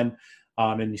lean on,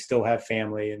 and you still have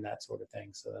family and that sort of thing.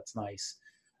 So that's nice.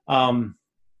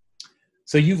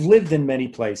 So you've lived in many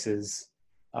places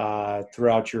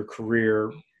throughout your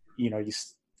career. You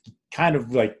kind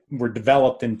of like were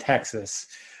developed in Texas.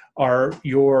 Are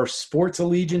your sports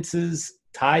allegiances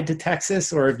tied to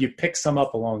Texas, or have you picked some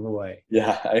up along the way?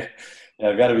 Yeah,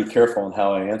 I've got to be careful on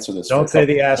how I answer this. Don't say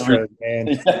the Astros,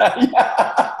 man.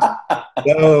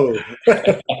 No.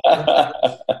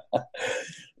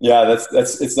 Yeah,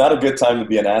 it's not a good time to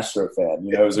be an Astro fan.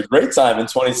 It was a great time in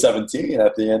 2017.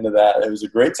 At the end of that, it was a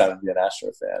great time to be an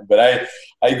Astro fan. But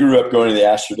I grew up going to the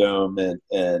Astrodome,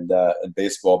 and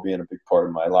baseball being a big part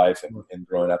of my life, and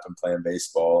growing up and playing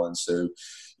baseball. And so,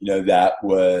 that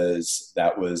was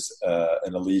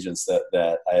an allegiance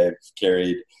that I've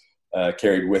carried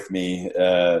with me.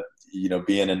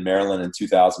 Being in Maryland in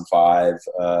 2005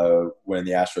 when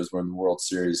the Astros were in the World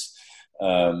Series.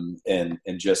 And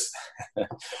just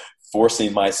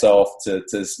forcing myself to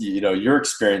your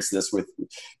experience this with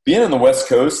being on the West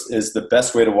Coast is the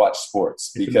best way to watch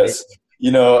sports, because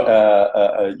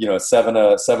a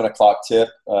 7 o'clock tip,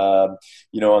 on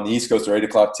the East Coast, or 8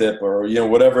 o'clock tip, or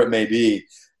whatever it may be.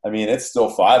 I mean, it's still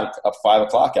 5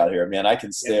 o'clock out here. Man, I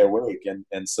can stay awake,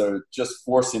 and so just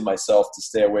forcing myself to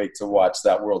stay awake to watch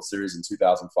that World Series in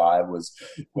 2005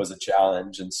 was a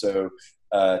challenge. And so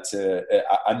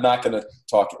I'm not going to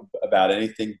talk about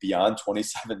anything beyond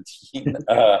 2017,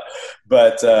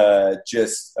 but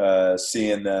just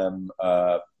seeing them,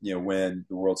 win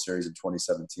the World Series in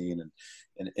 2017,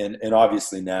 and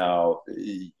obviously now,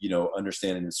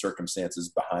 understanding the circumstances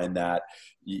behind that,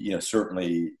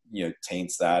 certainly,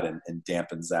 taints that and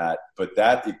dampens that. But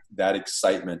that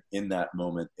excitement in that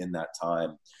moment, in that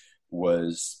time,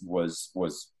 was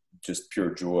just pure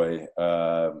joy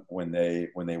when they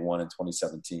won in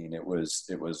 2017. It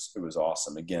was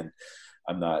awesome. Again,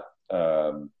 I'm not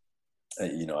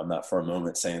I'm not for a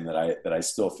moment saying that I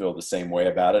still feel the same way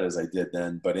about it as I did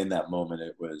then, but in that moment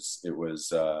it was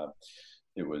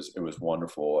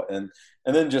wonderful. And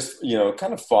then just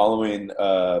kind of following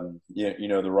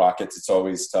the Rockets. It's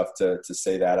always tough to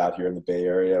say that out here in the Bay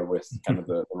Area with kind of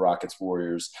the Rockets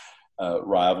Warriors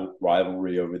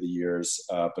rivalry over the years,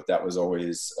 but that was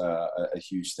always a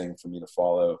huge thing for me to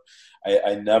follow.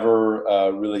 I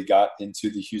never really got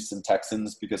into the Houston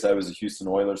Texans because I was a Houston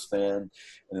Oilers fan,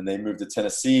 and then they moved to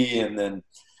Tennessee, and then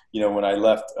when I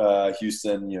left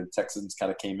Houston, Texans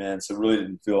kind of came in, so really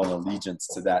didn't feel an allegiance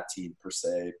to that team per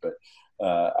se. But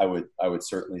I would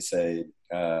certainly say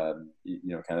kind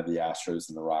of the Astros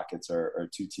and the Rockets are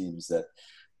two teams that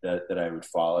I would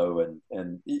follow,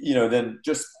 and then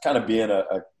just kind of being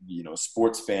a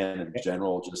sports fan in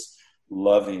general, just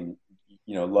loving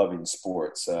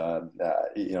sports.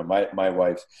 My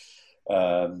wife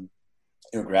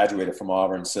graduated from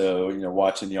Auburn, so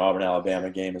watching the Auburn-Alabama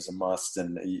game is a must,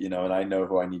 and and I know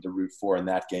who I need to root for in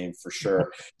that game for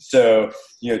sure. So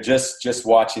just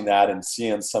watching that and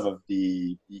seeing some of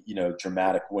the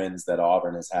dramatic wins that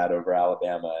Auburn has had over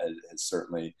Alabama has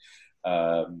certainly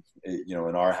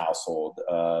in our household,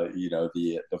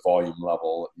 the volume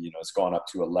level, has gone up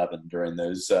to 11 during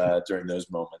those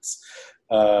moments.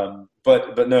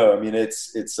 But no, I mean,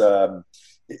 it's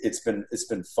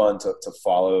been fun to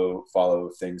follow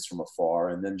things from afar,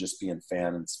 and then just being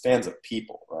fans of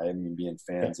people, right? I mean, being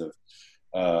fans of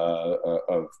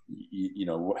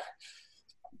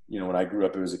when I grew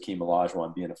up, it was Akeem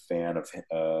Olajuwon, being a fan of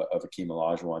Akeem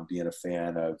Olajuwon, being a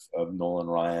fan of Nolan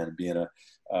Ryan,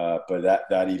 but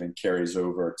that even carries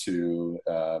over to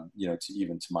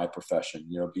even to my profession,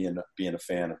 being a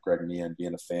fan of Greg Meehan,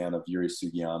 being a fan of Yuri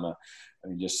Sugiyama. I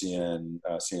mean, just seeing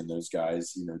those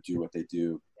guys, do what they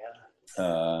do.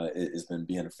 It has been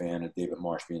being a fan of David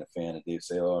Marsh, being a fan of Dave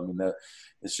Salo. I mean,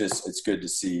 it's good to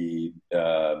see,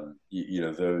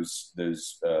 those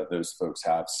folks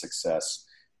have success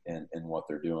in what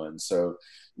they're doing. So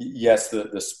yes,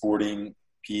 the sporting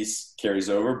piece carries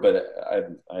over, but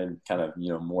I'm kind of,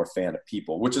 more fan of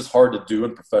people, which is hard to do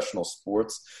in professional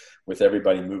sports with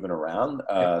everybody moving around.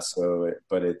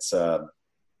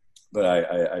 But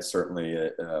I certainly,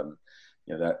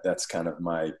 that's kind of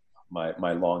my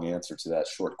long answer to that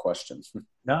short question.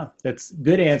 No, that's a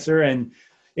good answer. And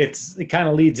it kind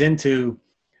of leads into,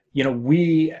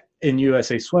 we in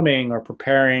USA Swimming are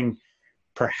preparing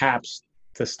perhaps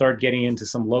to start getting into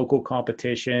some local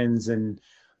competitions and,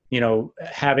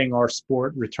 having our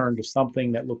sport return to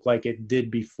something that looked like it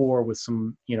did before with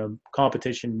some,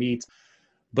 competition meets.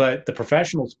 But the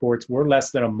professional sports, we're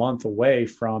less than a month away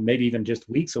from, maybe even just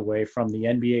weeks away from the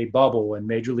NBA bubble and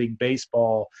Major League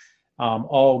Baseball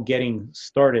all getting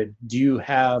started. Do you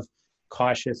have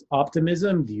cautious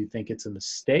optimism? Do you think it's a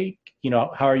mistake?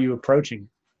 How are you approaching?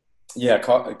 Yeah,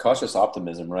 cautious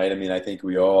optimism, right? I mean, I think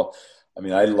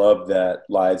I love that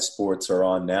live sports are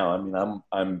on now. I mean,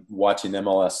 I'm watching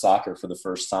MLS soccer for the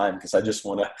first time because I just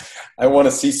want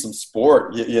to see some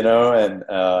sport, and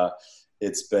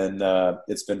it's been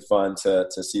fun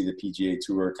to see the PGA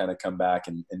Tour kind of come back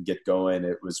and get going.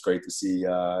 It was great to see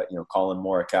Colin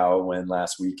Morikawa win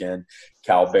last weekend,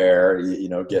 Cal Bear,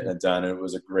 getting it done. It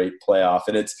was a great playoff,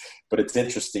 but it's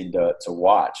interesting to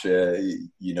watch.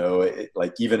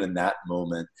 Like even in that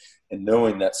moment, and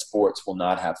knowing that sports will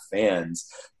not have fans,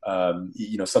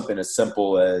 something as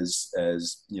simple as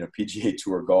PGA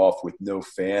Tour golf with no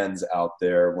fans out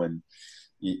there when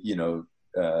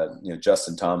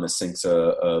Justin Thomas sinks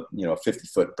a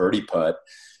 50-foot birdie putt,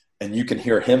 and you can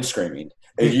hear him screaming.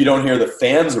 You don't hear the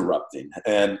fans erupting,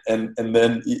 and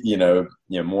then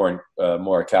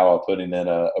Morikawa putting in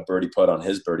a birdie putt on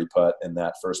his birdie putt in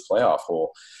that first playoff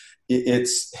hole.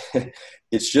 It's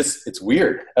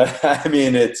weird. I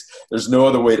mean, there's no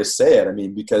other way to say it. I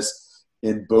mean, because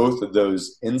in both of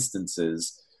those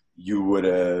instances, you would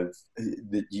have,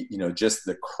 just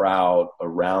the crowd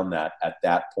around that at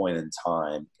that point in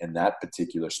time in that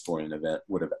particular sporting event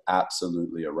would have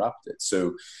absolutely erupted.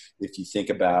 So if you think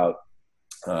about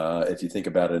an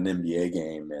NBA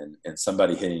game and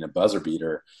somebody hitting a buzzer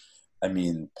beater, I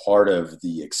mean, part of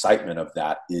the excitement of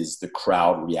that is the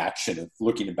crowd reaction of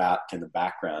looking back in the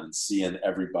background and seeing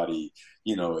everybody,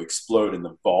 explode and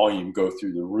the volume go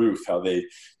through the roof, how they,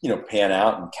 pan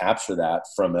out and capture that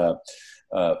from a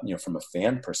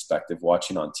fan perspective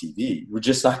watching on TV. We're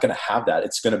just not going to have that.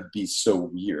 It's going to be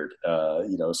so weird.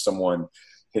 Someone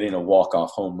hitting a walk-off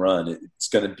home run, it's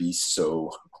going to be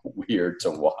so weird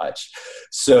to watch.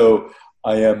 So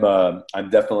I'm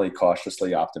definitely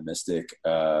cautiously optimistic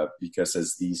because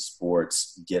as these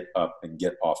sports get up and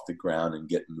get off the ground and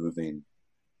get moving,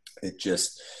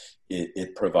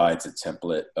 it provides a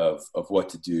template of what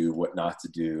to do, what not to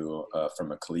do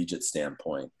from a collegiate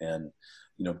standpoint. And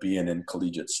being in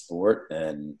collegiate sport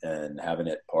and having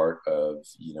it part of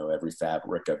every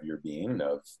fabric of your being,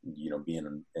 of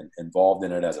being involved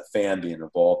in it as a fan, being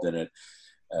involved in it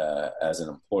as an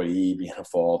employee, being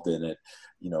involved in it,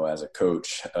 as a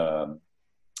coach,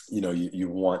 you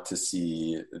want to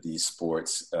see these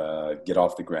sports get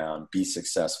off the ground, be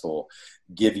successful,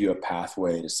 give you a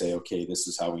pathway to say, okay, this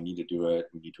is how we need to do it.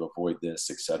 We need to avoid this,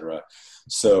 etc.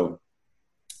 So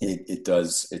it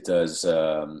does.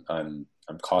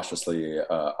 I'm cautiously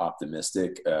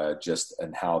optimistic just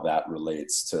in how that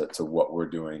relates to what we're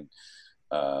doing.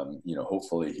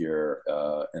 Hopefully here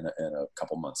in a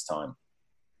couple months' time.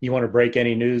 You want to break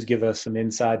any news? Give us some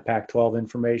inside Pac-12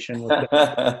 information.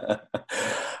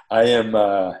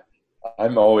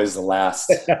 I'm always the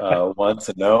last one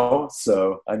to know.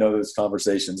 So I know those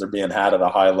conversations are being had at a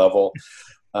high level.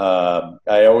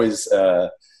 I always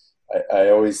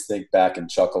think back and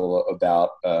chuckle about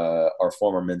our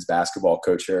former men's basketball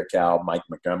coach here at Cal, Mike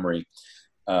Montgomery.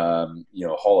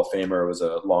 Hall of Famer, was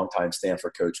a longtime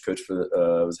Stanford coach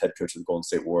was head coach of the Golden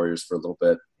State Warriors for a little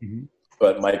bit. Mm-hmm.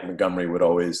 But Mike Montgomery would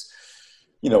always,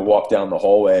 walk down the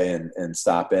hallway and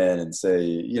stop in and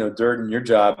say, Durden, your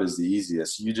job is the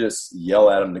easiest. You just yell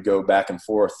at him to go back and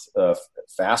forth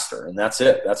faster, and that's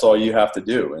it. That's all you have to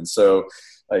do. And so,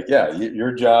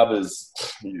 your job is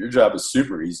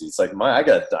super easy. It's like I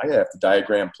have to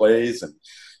diagram plays and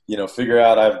figure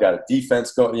out. I've got a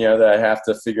defense going, that I have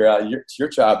to figure out. Your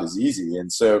job is easy,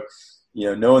 and so.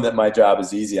 Knowing that my job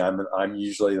is easy, I'm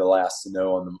usually the last to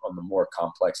know on the more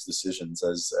complex decisions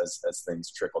as things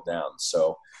trickle down.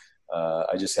 So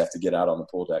I just have to get out on the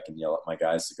pool deck and yell at my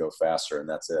guys to go faster, and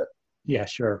that's it. Yeah,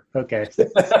 sure. Okay.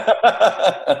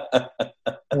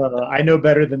 I know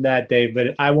better than that, Dave, but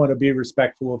I want to be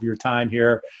respectful of your time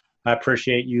here. I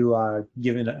appreciate you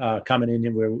coming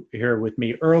in here with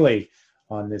me early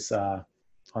on this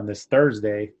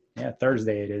Thursday. Yeah,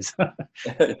 Thursday it is.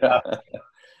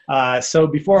 So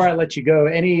before I let you go,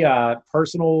 any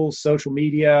personal social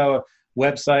media,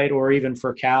 website, or even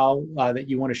for Cal that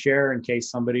you want to share in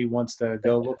case somebody wants to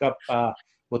go look up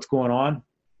what's going on?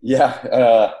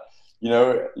 Yeah.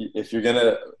 If you're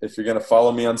gonna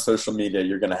follow me on social media,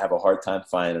 you're gonna have a hard time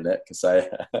finding it because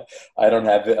I don't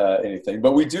have anything.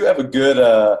 But we do have a good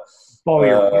follow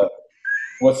your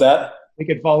what's that? We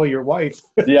could follow your wife.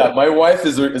 Yeah, my wife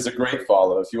is a great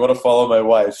follow. If you want to follow my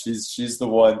wife, she's the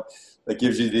one that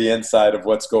gives you the insight of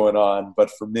what's going on.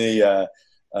 But for me, I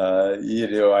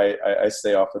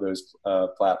stay off of those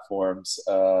platforms.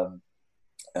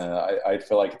 I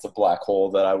feel like it's a black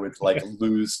hole that I would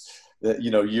lose,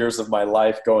 years of my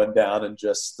life going down and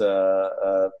just,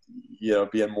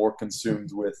 being more consumed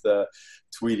with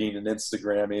tweeting and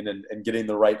Instagramming and getting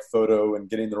the right photo and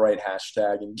getting the right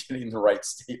hashtag and getting the right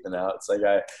statement out. It's like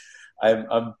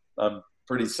I'm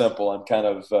pretty simple. I'm kind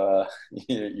of,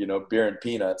 beer and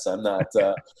peanuts. I'm not,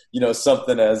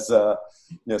 something as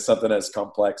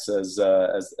complex as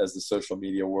the social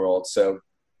media world. So,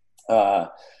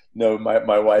 no,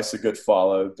 my wife's a good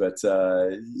follow, but for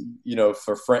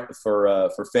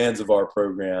fans of our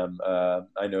program,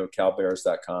 I know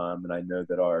calbears.com, and I know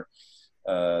that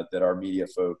our media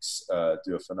folks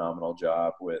do a phenomenal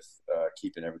job with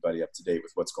keeping everybody up to date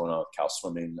with what's going on with Cal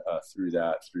Swimming through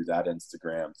that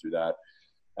Instagram, through that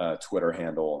Twitter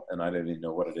handle, and I don't even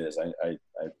know what it is. I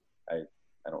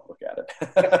don't look at it,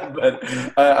 but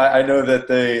I know that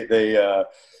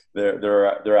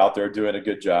they're out there doing a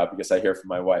good job because I hear from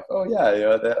my wife, oh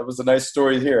yeah, that was a nice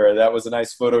story here, or that was a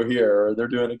nice photo here, or they're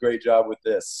doing a great job with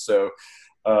this. So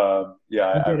I'm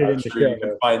sure you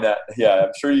can find that. Yeah,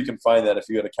 I'm sure you can find that if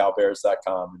you go to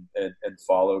calbears.com and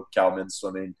follow Cal Men's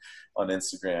Swimming on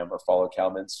Instagram or follow Cal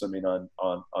Men's Swimming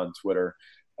on Twitter.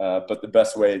 But the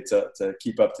best way to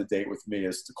keep up to date with me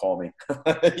is to call me,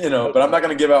 but I'm not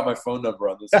going to give out my phone number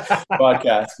on this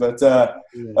podcast, but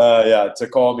to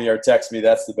call me or text me,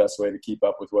 that's the best way to keep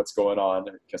up with what's going on,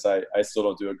 because I still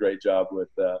don't do a great job with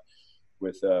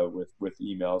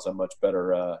emails. I'm much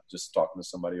better just talking to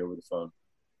somebody over the phone.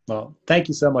 Well, thank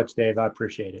you so much, Dave. I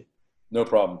appreciate it. No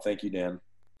problem. Thank you, Dan.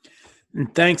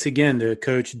 And thanks again to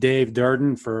Coach Dave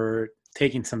Durden for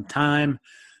taking some time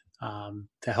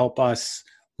to help us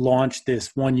launch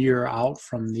this 1 year out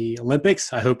from the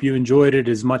Olympics. I hope you enjoyed it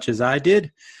as much as I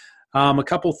did. A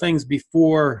couple things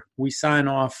before we sign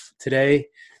off today.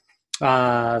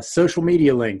 Social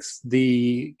media links.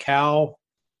 The Cal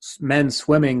men's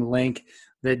swimming link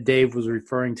that Dave was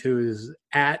referring to is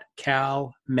at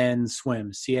Cal Men's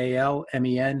Swim,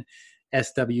 CalMenSwim.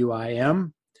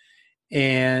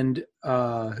 And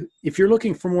if you're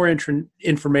looking for more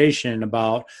information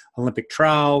about Olympic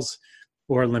trials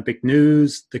or Olympic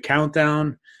news, the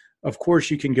countdown, of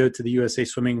course, you can go to the USA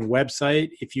Swimming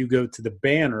website. If you go to the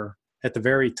banner at the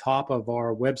very top of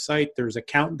our website, there's a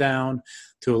countdown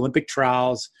to Olympic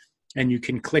trials, and you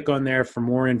can click on there for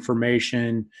more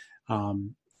information.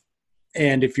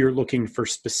 And if you're looking for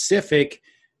specific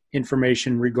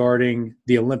information regarding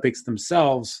the Olympics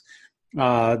themselves,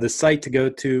 the site to go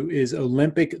to is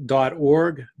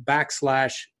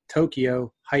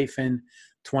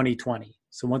olympic.org/Tokyo-2020.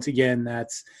 So once again,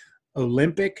 that's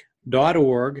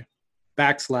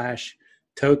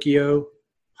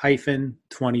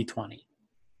olympic.org/Tokyo-2020.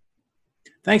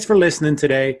 Thanks for listening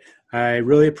today. I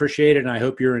really appreciate it, and I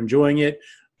hope you're enjoying it.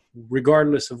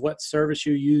 Regardless of what service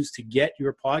you use to get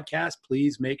your podcast,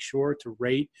 please make sure to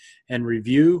rate and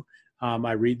review.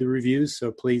 I read the reviews,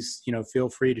 so please, feel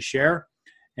free to share.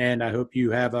 And I hope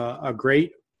you have a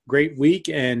great week,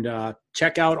 and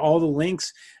check out all the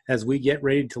links as we get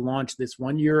ready to launch this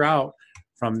 1 year out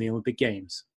from the Olympic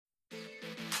Games.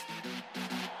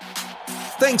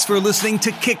 Thanks for listening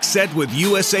to Kickset with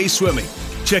USA Swimming.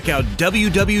 Check out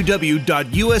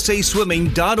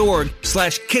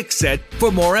www.usaswimming.org/Kickset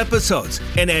for more episodes,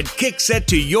 and add Kickset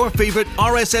to your favorite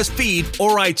RSS feed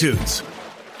or iTunes.